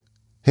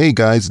Hey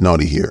guys,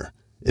 Naughty here.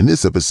 In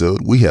this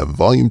episode, we have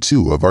Volume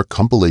 2 of our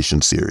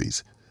Cumpilation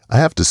series. I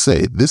have to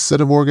say, this set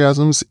of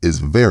orgasms is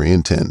very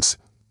intense.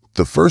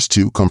 The first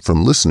two come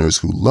from listeners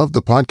who love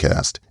the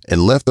podcast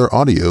and left their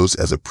audios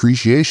as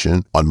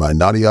appreciation on my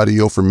Naughty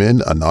Audio for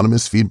Men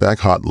anonymous feedback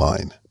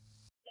hotline.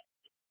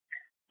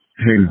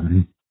 Hey,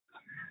 man.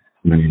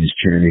 My name is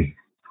Jerry.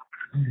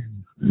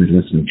 I've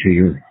been listening to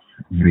your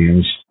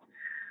videos.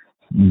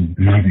 Oh,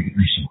 God, I get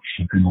myself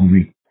fucking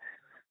lonely.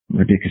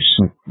 My dick is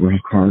so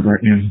rock hard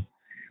right now.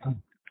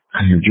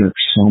 I have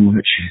jerked so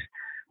much.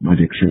 My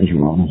dick feels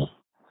raw.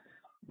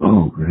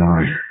 Oh,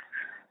 God.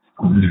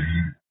 I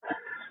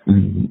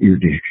want your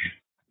dick.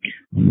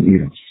 I want you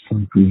to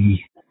fuck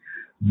me. I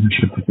want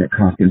you to put that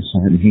cock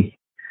inside me.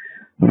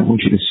 But I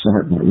want you to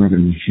start by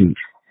rubbing my feet.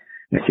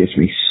 That gets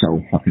me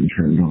so fucking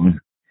turned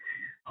on.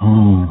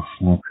 Oh,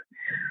 fuck.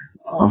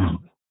 Oh,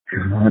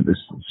 God,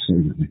 this feels so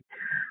good.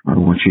 I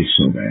want you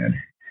so bad.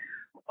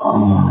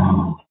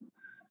 Oh.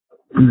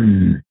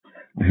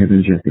 I have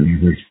been jerking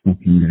every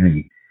fucking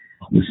day,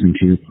 listening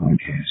to your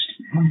podcast,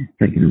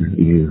 thinking about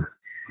you,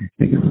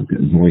 thinking about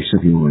that voice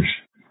of yours,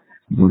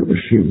 what it was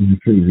feeling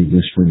freely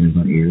whispering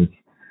about you.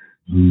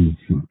 Oh,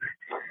 fuck.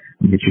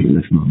 I'll get you to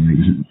lift my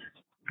legs and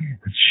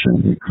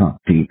shove that cock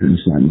deep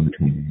inside my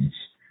pants.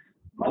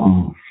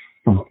 Oh,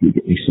 fuck, you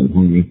get me so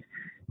horny.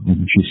 I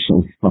want you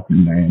so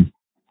fucking bad.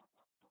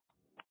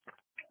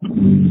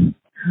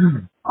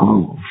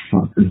 Oh,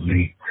 fuck,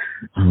 Lily.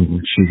 I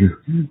want you.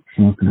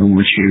 Fuck, I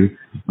want you.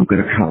 I'm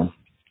gonna come.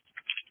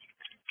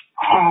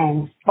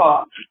 Oh,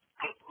 fuck.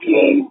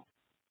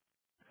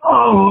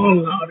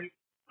 Oh, Lordy.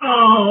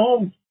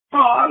 Oh,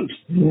 fuck.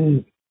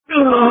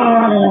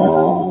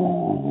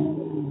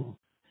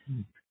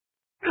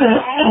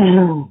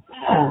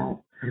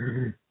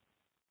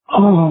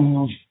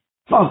 Oh,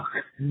 fuck.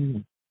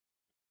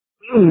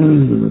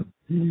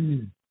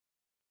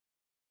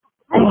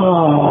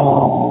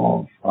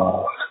 Oh,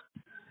 fuck.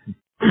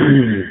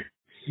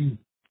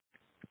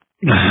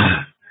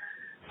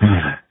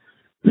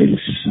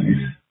 Needless to say,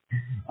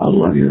 I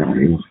love your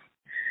audio.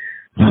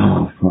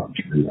 Oh, fuck,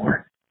 give me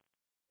more.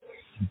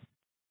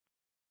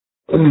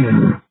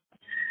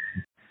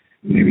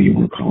 Maybe you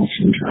want to call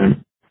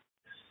sometime.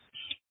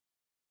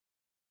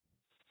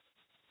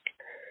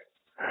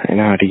 Hey,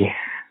 Naughty.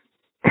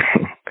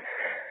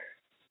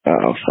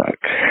 Oh, fuck.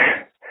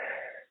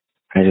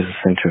 I just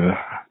listened to a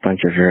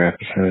bunch of your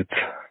episodes.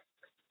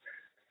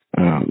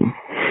 I'm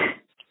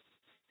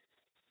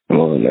a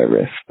little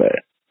nervous, but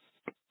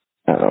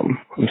I'm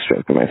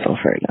stroking myself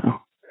right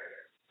now.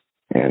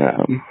 And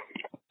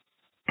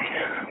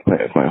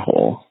with my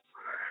whole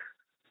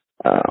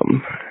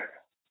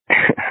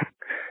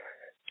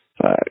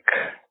fuck.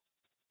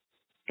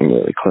 I'm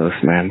really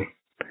close, man.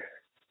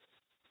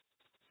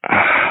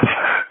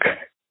 Fuck.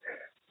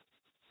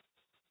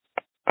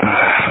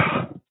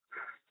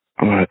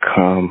 I'm gonna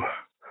come.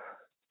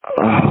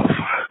 Oh,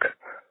 fuck.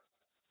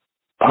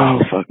 Oh,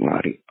 fuck,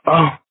 Naughty.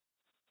 Oh.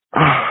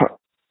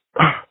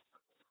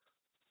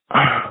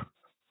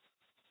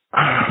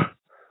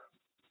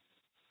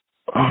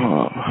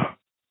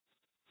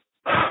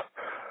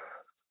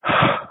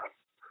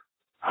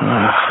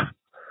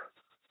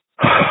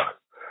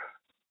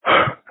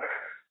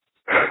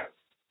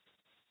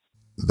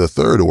 The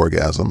third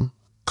orgasm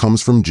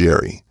comes from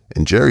Jerry,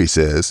 and Jerry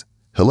says,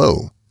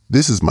 "Hello,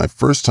 this is my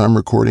first time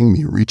recording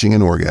me reaching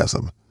an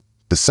orgasm.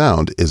 The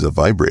sound is a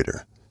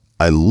vibrator.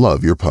 I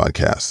love your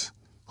podcasts.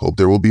 Hope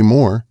there will be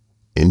more.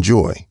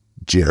 Enjoy,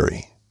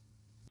 Jerry."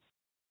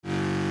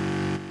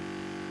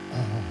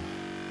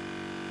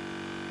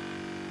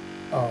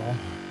 Oh,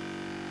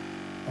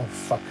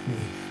 fuck me.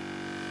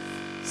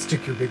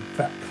 Stick your big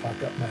fat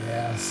cock up my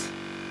ass.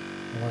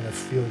 I want to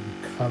feel you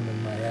come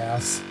in my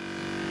ass.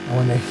 I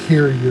want to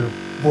hear your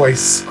voice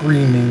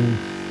screaming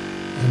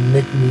and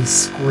make me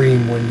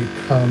scream when you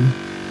come.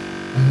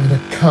 I want to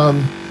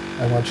come.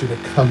 I want you to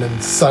come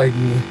inside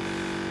me.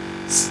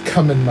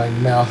 Come in my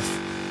mouth.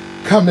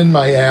 Come in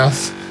my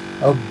ass.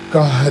 Oh,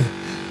 God.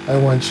 I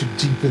want you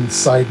deep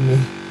inside me.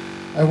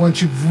 I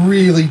want you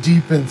really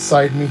deep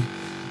inside me.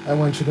 I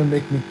want you to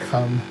make me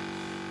come.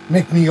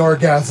 Make me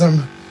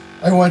orgasm.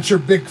 I want your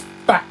big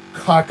fat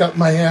cock up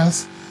my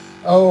ass.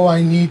 Oh,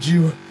 I need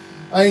you.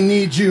 I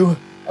need you.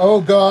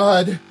 Oh,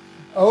 God.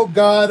 Oh,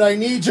 God, I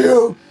need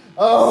you.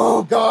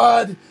 Oh,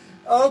 God.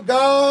 Oh,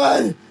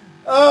 God.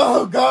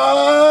 Oh,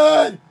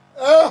 God.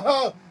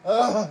 Oh,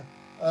 oh,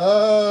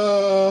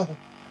 oh,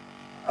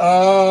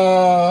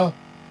 oh,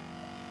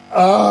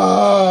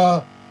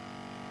 oh,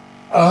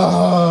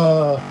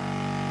 oh,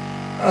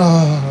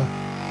 oh,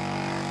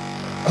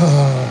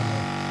 oh.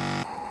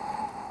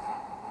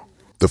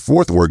 The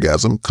fourth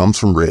orgasm comes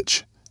from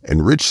Rich,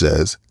 and Rich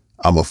says,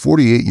 "I'm a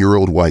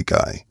 48-year-old white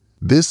guy.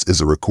 This is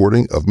a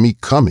recording of me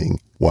coming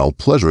while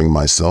pleasuring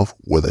myself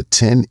with a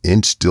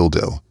 10-inch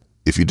dildo.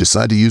 If you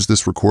decide to use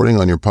this recording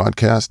on your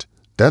podcast,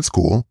 that's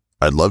cool.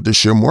 I'd love to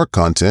share more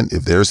content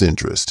if there's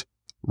interest.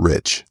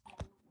 Rich."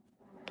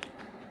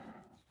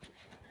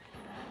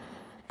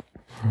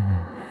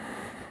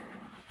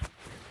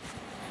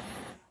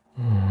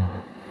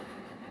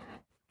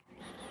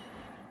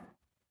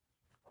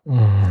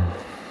 Mm.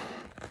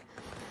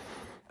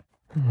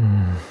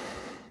 Mm.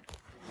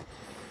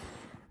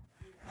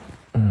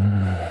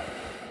 Mm.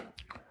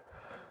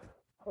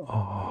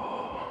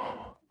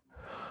 Oh.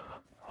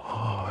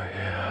 Oh,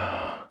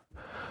 yeah.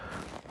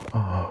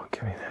 Oh,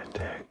 give me that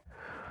dick.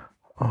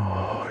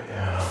 Oh,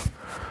 yeah.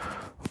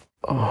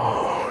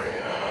 Oh,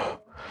 yeah.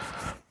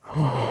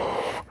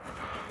 Oh.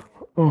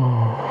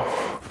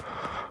 Oh.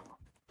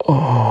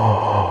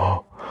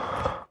 Oh.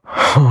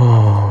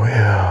 Oh,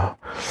 yeah.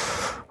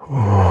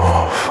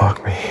 Oh,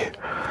 fuck me.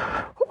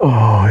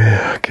 Oh,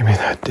 yeah. Give me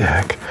that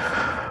dick.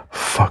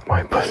 Fuck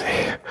my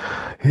pussy.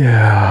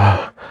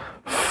 Yeah.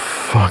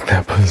 Fuck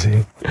that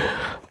pussy.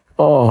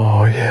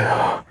 Oh,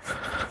 yeah.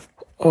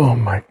 Oh,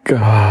 my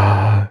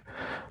God.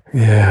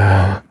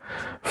 Yeah.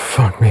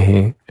 Fuck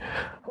me.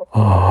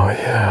 Oh,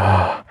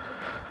 yeah.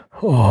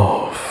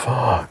 Oh,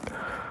 fuck.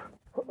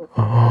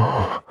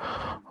 Oh.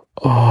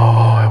 Oh,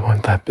 I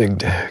want that big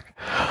dick.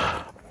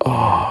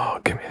 Oh,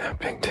 give me that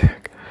big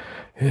dick.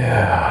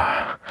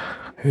 Yeah.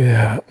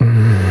 Yeah.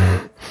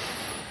 Mm.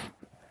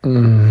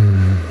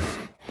 Mm.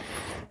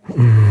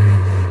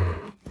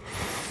 Mm.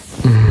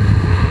 Mm.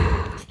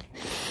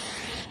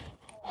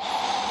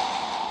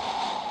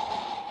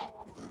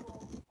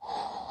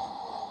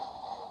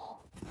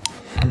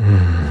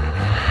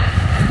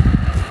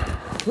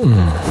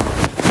 Mm.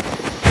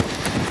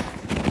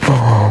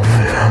 Oh,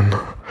 man.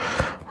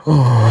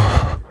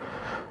 Oh.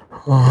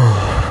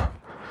 Oh.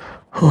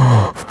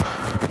 Oh.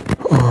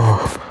 Oh.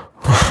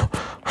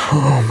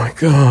 Oh, my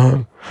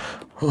God.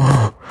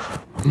 Oh.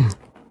 Mm.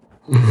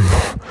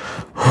 Mm.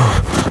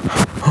 Oh.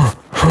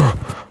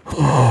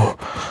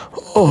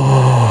 Oh.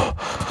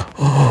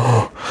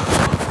 Oh.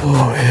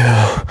 Oh,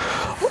 yeah.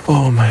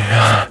 Oh, my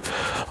God.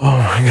 Oh,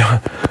 my God.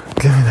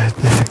 Give me that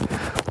dick.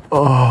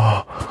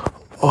 Oh.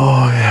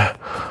 Oh, yeah.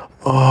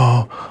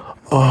 Oh.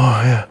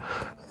 Oh, yeah.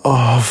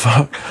 Oh,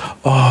 fuck.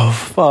 Oh,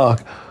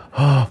 fuck.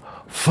 Oh,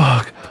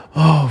 fuck.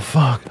 Oh,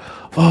 fuck.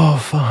 Oh,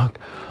 fuck.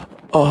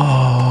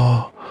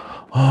 Oh.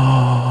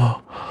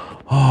 Oh.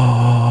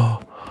 Oh.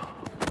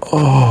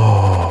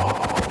 Oh.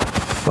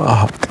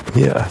 Fuck.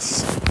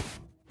 Yes.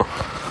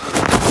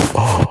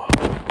 Oh.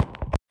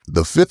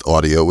 The fifth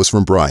audio was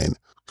from Brian,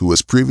 who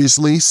has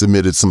previously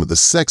submitted some of the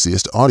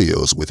sexiest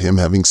audios with him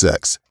having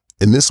sex.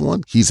 In this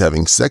one, he's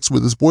having sex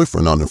with his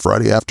boyfriend on a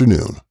Friday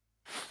afternoon.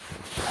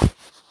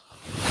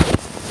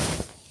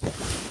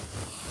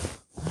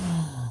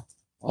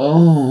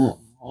 Oh,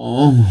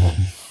 oh.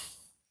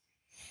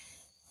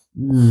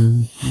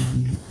 Mm.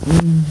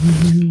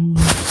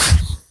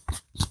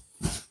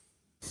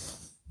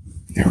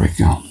 There we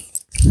go.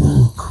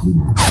 Oh,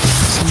 cool.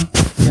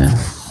 Yeah.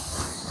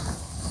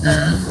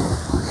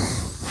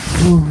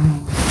 Oh,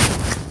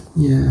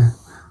 yeah.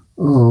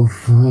 Oh,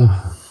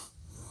 fuck.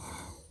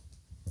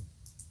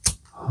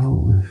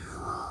 Holy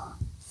fuck.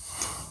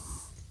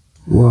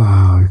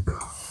 Wow, it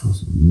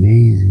was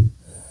amazing.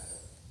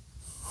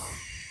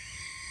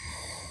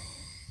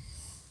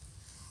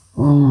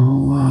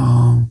 Oh,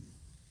 wow.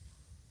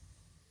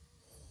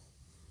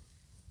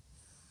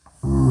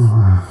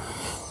 Oh,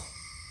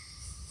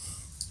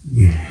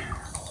 yeah.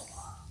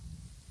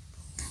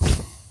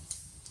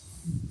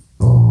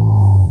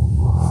 Oh,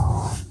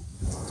 wow.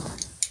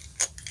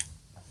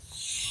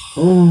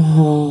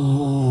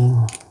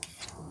 Oh,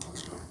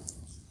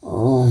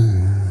 oh,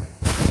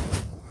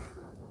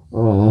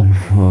 oh,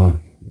 fuck.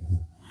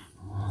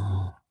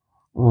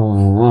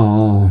 Oh,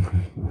 wow.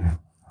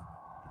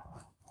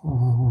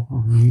 Oh,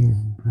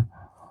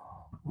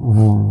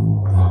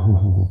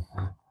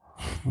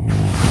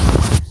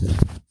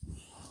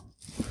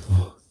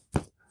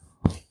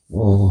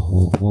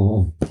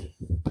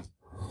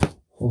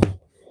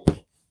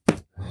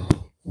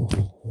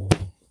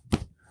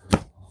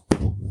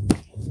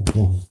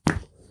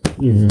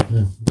 yeah.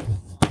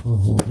 Oh,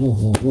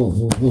 oh,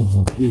 oh,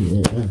 oh,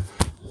 yeah.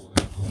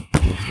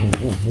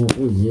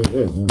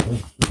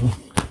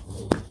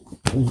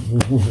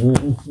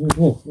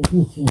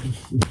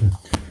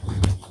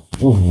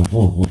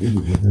 Oh,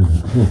 yeah.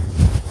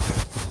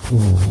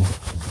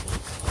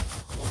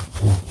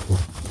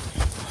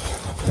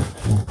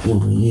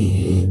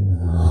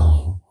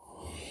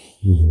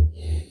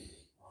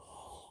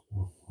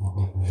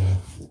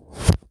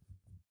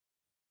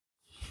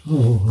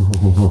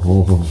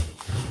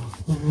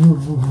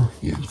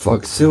 Getting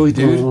fucked silly,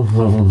 dude.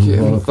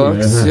 Getting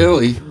fucked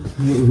silly.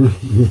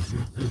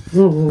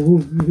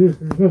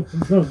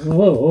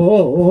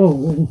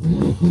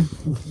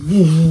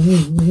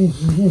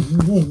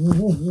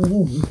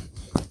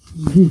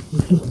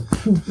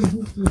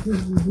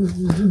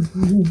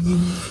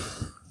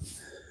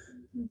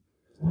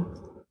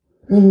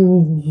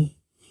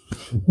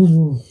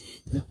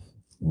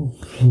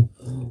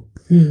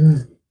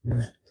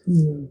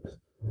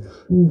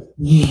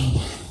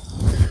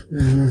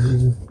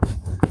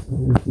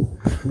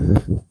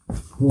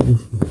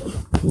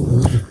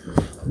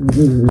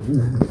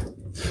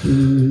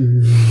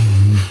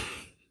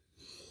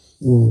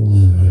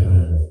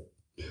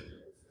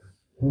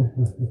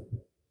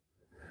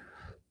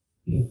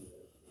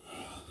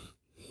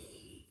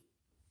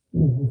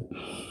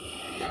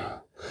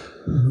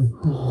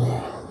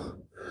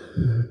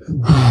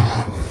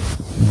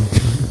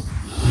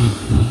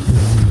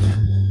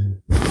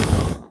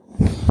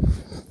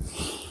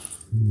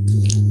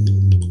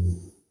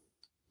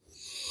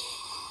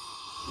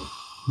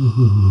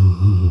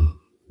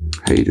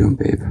 How you doing,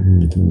 babe?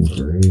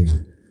 Great.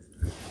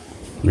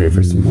 Ready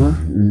for some more?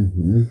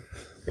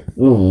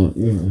 Oh,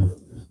 yeah.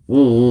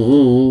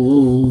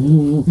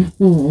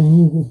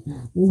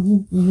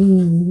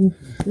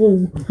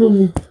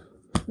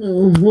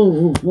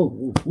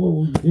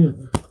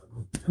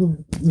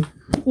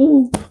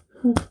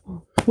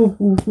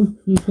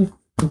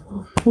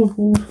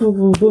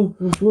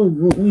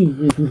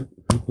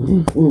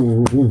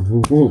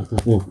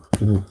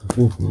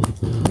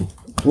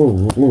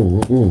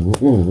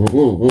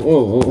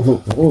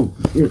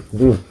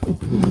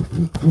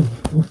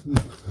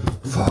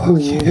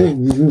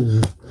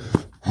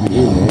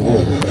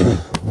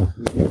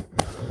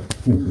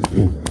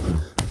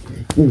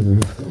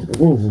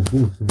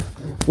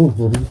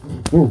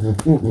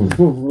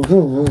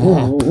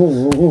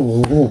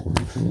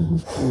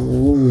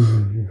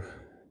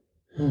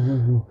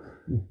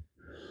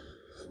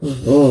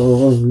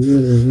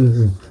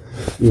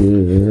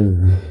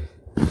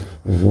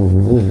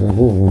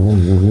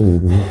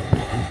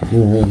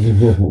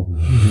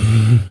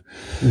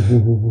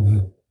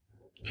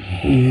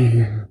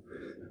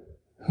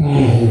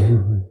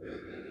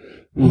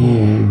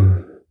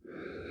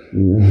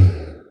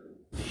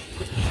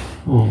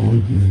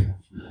 Fuck yeah.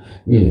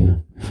 Yeah.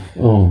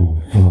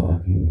 Oh,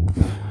 fuck yeah.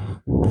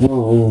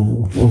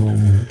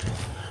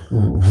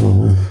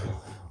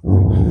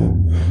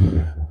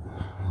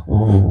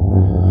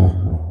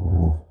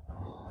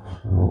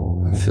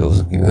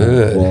 Feels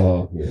good.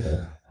 Fuck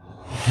yeah.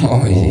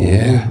 Oh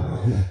yeah.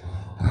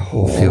 That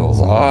whole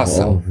feels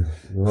awesome.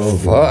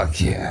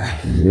 Fuck yeah.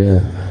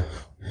 Yeah.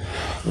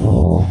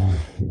 Oh,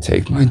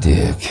 Take my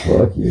dick.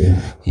 fuck yeah.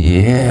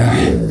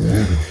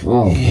 Yeah.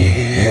 Oh,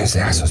 Yeah. This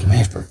ass was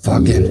made for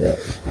fucking. Yeah.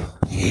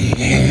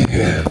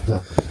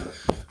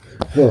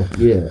 fuck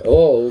yeah.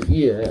 Oh,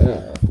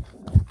 yeah.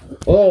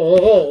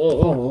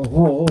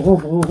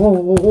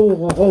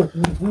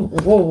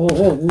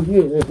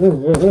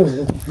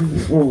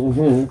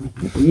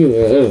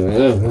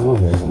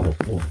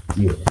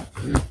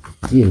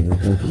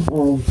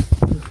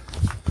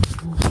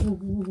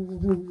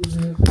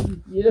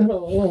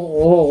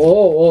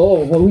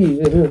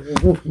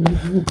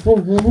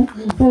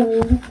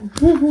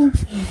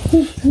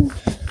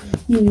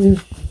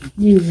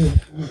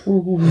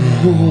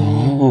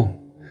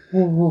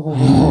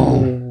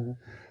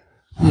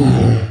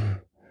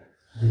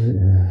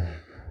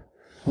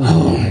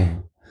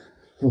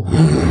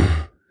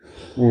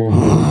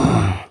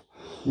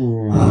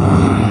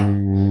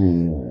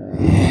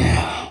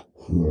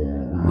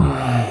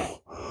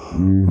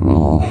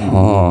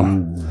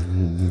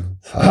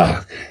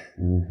 Fuck.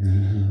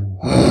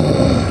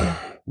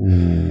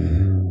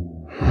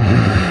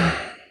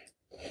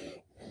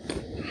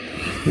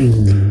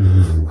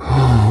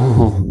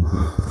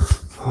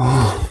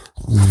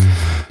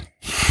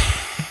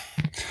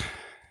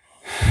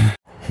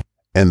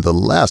 And the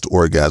last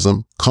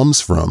orgasm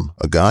comes from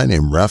a guy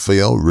named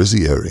Raphael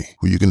Rizzieri,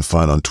 who you can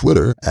find on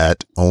Twitter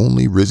at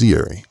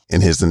 @onlyrizzieri.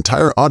 And his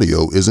entire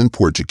audio is in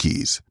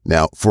Portuguese.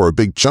 Now, for a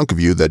big chunk of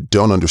you that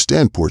don't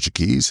understand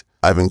Portuguese,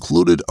 I've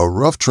included a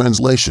rough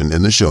translation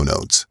in the show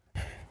notes.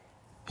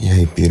 E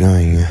aí,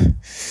 piranha?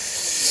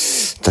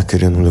 Tá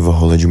querendo levar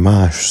rola de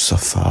macho,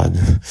 safado?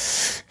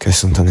 Quer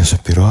sentar nessa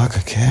piroca?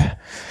 Quer?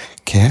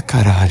 Quer,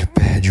 caralho?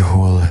 Pede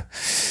rola.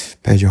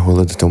 Pede a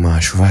rola do teu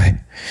macho, vai.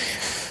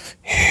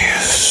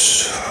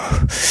 Isso.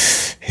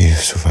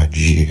 Isso,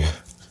 vadia.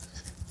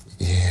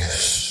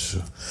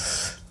 Isso.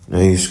 Não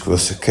é isso que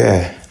você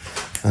quer?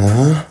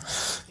 Hã?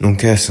 Não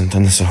quer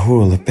sentar nessa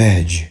rola?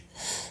 Pede.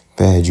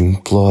 Pede,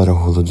 implora a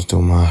rola do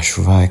teu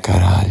macho. Vai,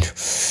 caralho.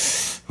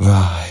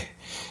 Vai.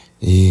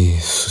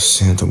 Isso,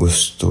 senta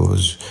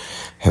gostoso.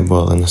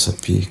 Rebola nessa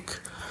pica.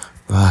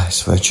 Vai,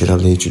 você vai tirar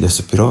leite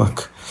dessa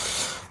piroca?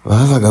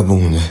 Vai,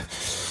 vagabunda.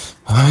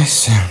 Vai,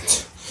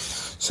 senta.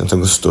 Senta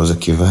gostoso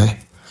aqui, vai.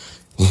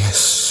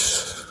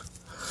 Isso.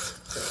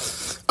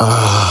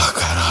 Ah,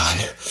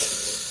 caralho.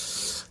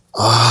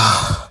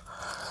 Ah.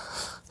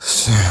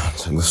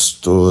 Senta,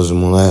 gostoso,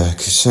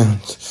 moleque.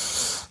 Senta.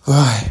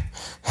 Vai.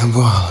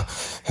 Rebola.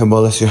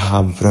 Rebola esse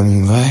rabo pra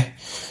mim, vai.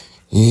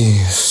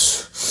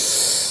 Isso.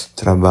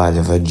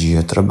 Trabalha,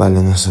 vadia.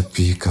 Trabalha nessa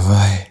pica,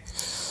 vai.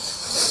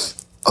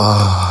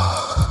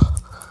 Ah.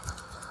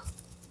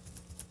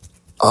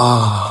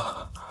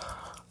 Ah.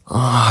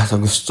 Ah, tá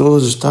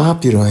gostoso, tá,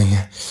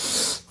 piranha?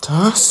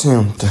 Tá,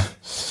 senta.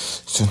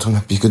 Senta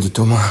na pica do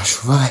teu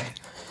macho, vai.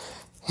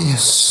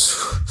 Isso.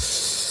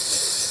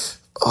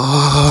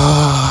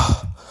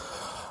 Ah.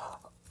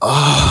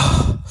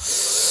 Ah.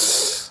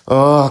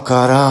 Ah,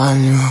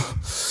 caralho.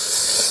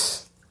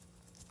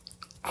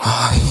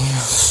 Ah,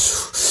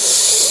 isso.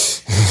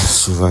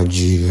 Isso,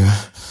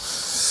 vadia.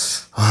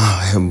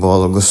 Ah,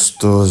 rebola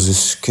gostoso.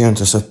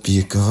 Esquenta essa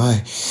pica,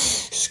 vai.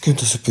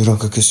 Esquenta essa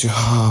piroca com esse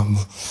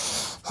rabo.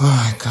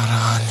 Ai,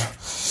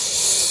 caralho.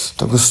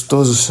 Tá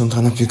gostoso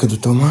sentar na pica do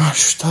teu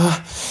macho,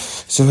 tá?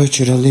 Você vai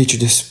tirar leite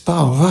desse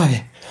pau,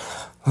 vai?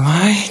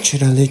 Vai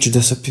tirar leite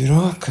dessa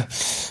piroca?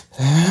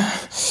 É?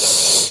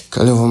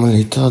 Quer levar uma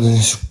leitada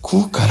nesse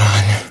cu,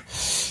 caralho?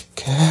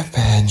 Quer,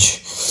 pede.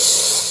 Pede.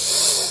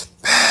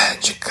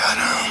 Pede,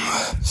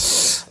 caramba.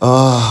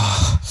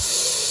 Ah.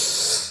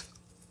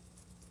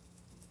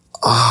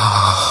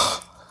 Ah.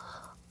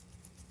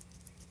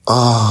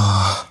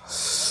 Ah.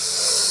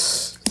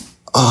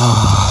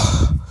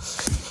 Ah.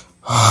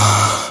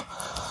 Ah.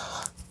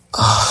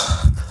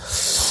 Ah.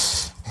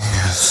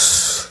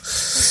 Isso.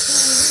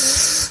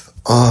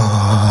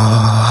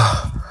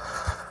 Ah.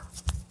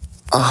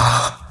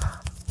 Ah.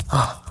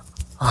 Ah.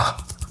 Ah.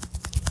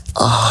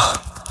 Ah.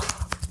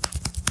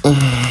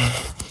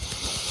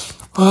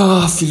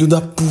 Ah, filho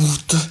da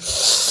puta.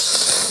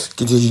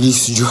 Que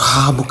delícia de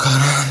rabo,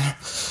 caralho.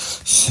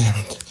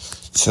 Senta.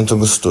 Senta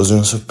gostoso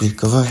nessa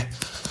pica, vai.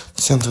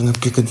 Senta na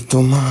pica do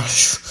teu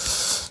macho.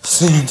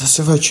 Senta,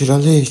 você vai tirar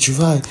leite,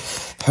 vai.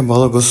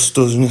 Rebola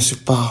gostoso nesse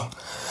pau.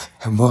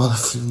 Rebola,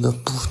 filho da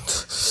puta.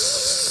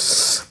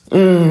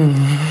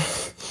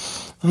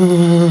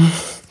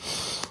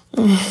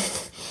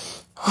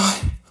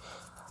 Ai.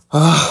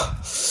 Ah.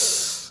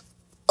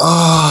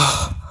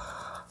 Ah.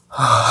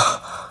 Ah.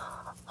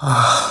 Ah.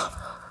 Ai.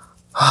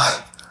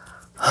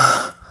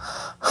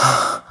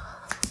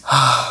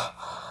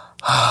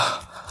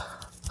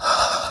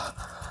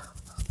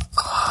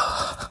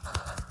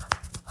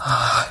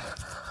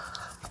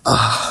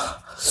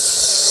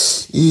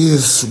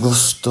 Isso,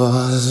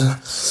 gostosa.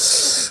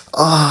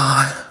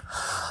 Ai,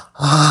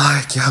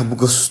 ai, que rabo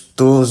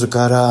gostoso,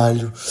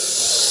 caralho.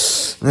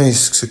 Não é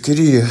isso que você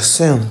queria?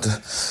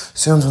 Senta.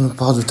 Senta no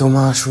pau do teu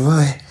macho,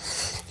 vai.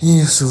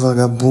 Isso,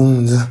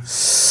 vagabunda.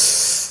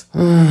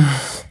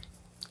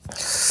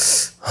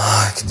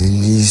 Ai, que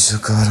delícia,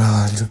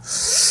 caralho.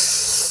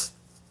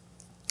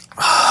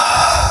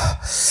 Ah.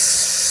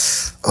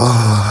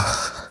 Ah.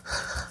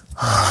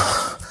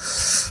 Ah.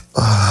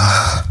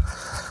 Ah.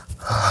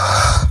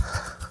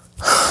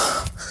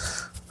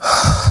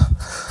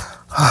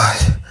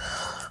 Ai.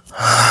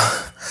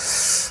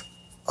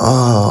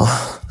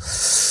 Ah.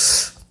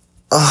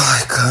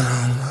 Ai,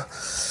 caramba.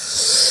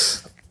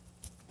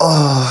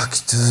 Ah,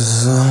 que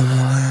tesão,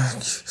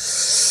 moleque.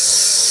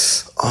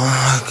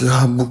 Ai, que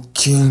rabo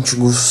quente,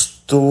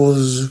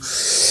 gostoso.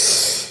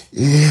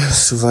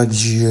 Isso,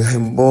 vadia,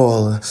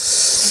 rebola.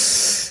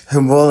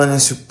 Rebola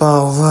nesse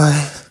pau,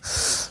 vai.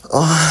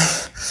 Ai.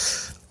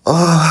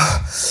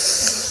 Ah.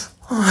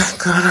 Ai,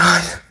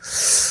 caralho.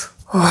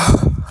 Ah.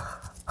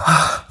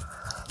 Ah.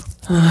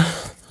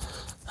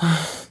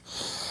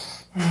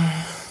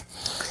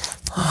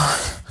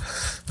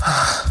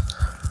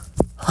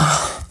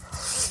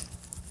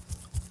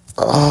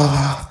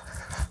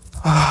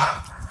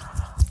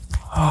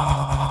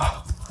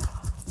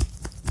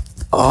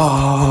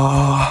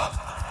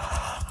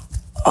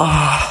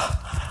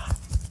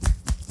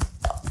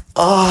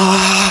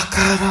 Ah,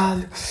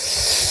 caralho.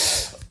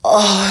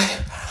 Ai.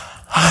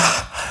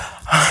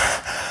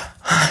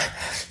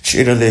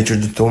 Tira leite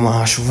do teu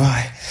macho,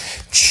 vai.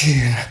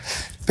 Tira.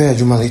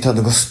 Pede uma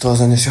leitada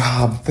gostosa nesse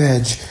rabo,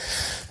 pede.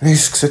 Não é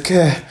isso que você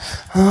quer?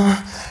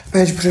 Ah,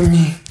 pede pra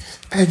mim.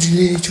 Pede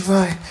leite,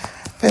 vai.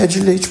 Pede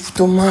leite pro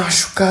teu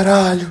macho,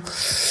 caralho.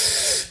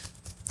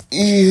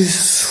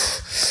 Isso.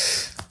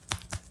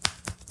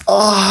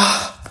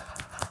 Ah.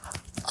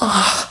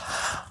 Ah.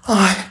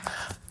 Ai.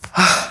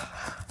 Ah.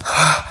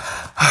 Ah.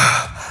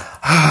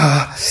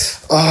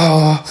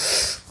 Ah.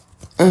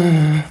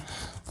 Ah.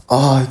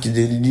 Ai, que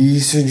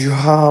delícia de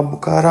rabo,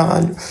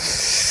 caralho.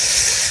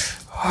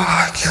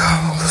 Ai, que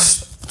rabo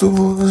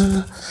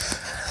gostoso.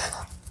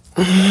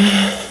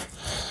 Ai.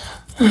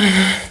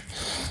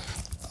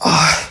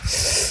 Ah.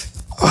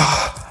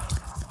 Ah.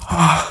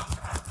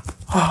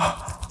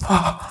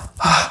 Ah.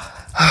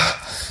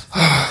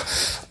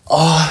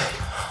 Ah.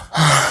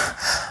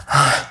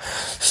 Ai.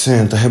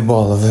 Senta,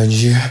 rebola,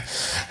 vadia.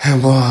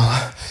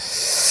 Rebola.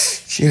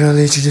 Tira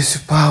leite desse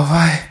pau,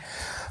 vai.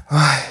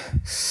 Vai.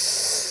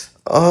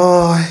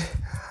 Ai.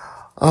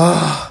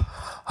 Ah.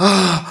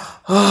 Ah.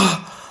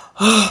 Ah.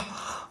 Ah.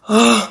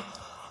 Ah.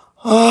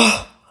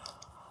 Ah.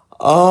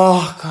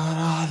 Ah,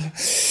 caralho.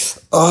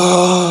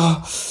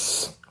 Ah.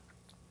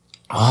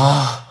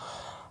 Ah.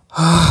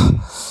 Ah.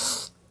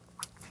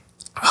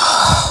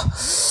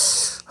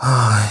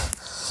 Ai.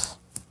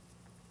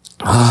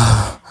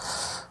 Ah.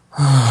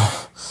 Ah.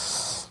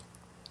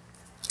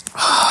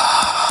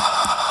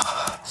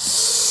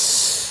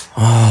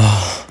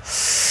 Ah.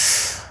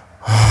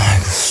 Ai,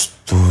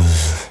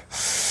 gostoso.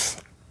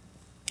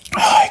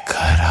 Ai,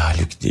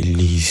 caralho, que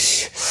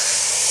delícia.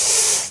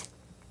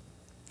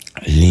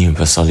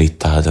 Limpa essa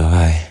leitada,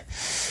 vai.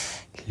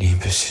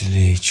 Limpa esse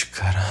leite,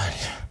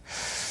 caralho.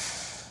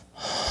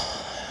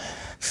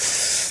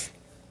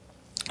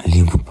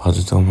 Limpa o pau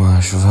do teu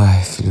macho,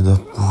 vai, filho da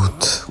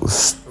puta.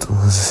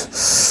 Gostoso.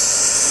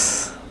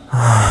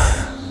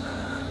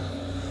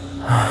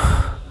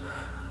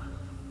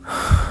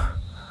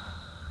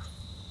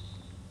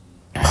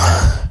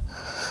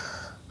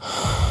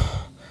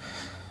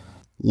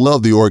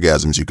 Love the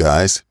orgasms, you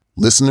guys.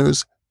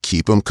 Listeners,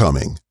 keep them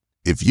coming.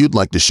 If you'd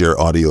like to share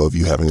audio of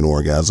you having an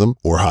orgasm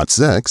or hot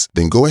sex,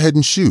 then go ahead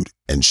and shoot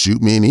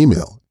me an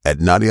email at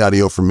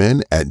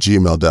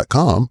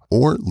naughtyaudioformen@gmail.com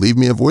or leave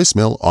me a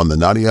voicemail on the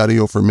Naughty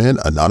Audio for Men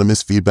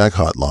Anonymous Feedback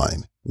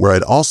Hotline, where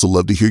I'd also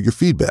love to hear your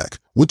feedback.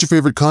 What's your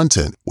favorite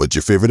content? What's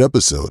your favorite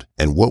episode?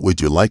 And what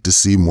would you like to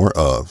see more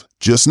of?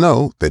 Just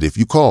know that if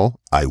you call,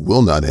 I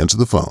will not answer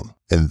the phone.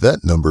 And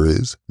that number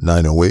is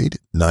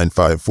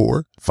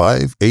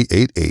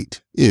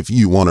 908-954-5888. If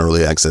you want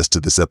early access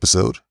to this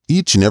episode,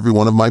 each and every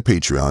one of my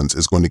Patreons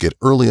is going to get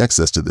early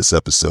access to this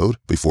episode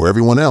before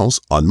everyone else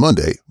on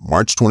Monday,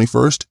 March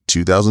 21st,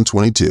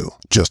 2022.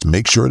 Just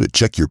make sure to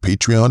check your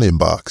Patreon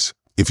inbox.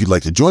 If you'd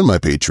like to join my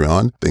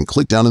Patreon, then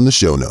click down in the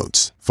show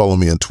notes. Follow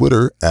me on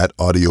Twitter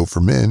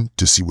 @AudioForMen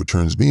to see what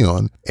turns me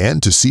on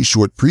and to see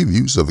short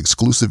previews of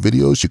exclusive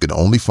videos you can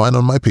only find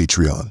on my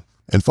Patreon.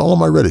 And follow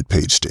my Reddit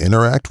page to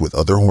interact with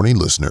other horny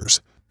listeners.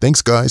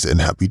 Thanks, guys,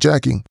 and happy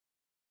jacking.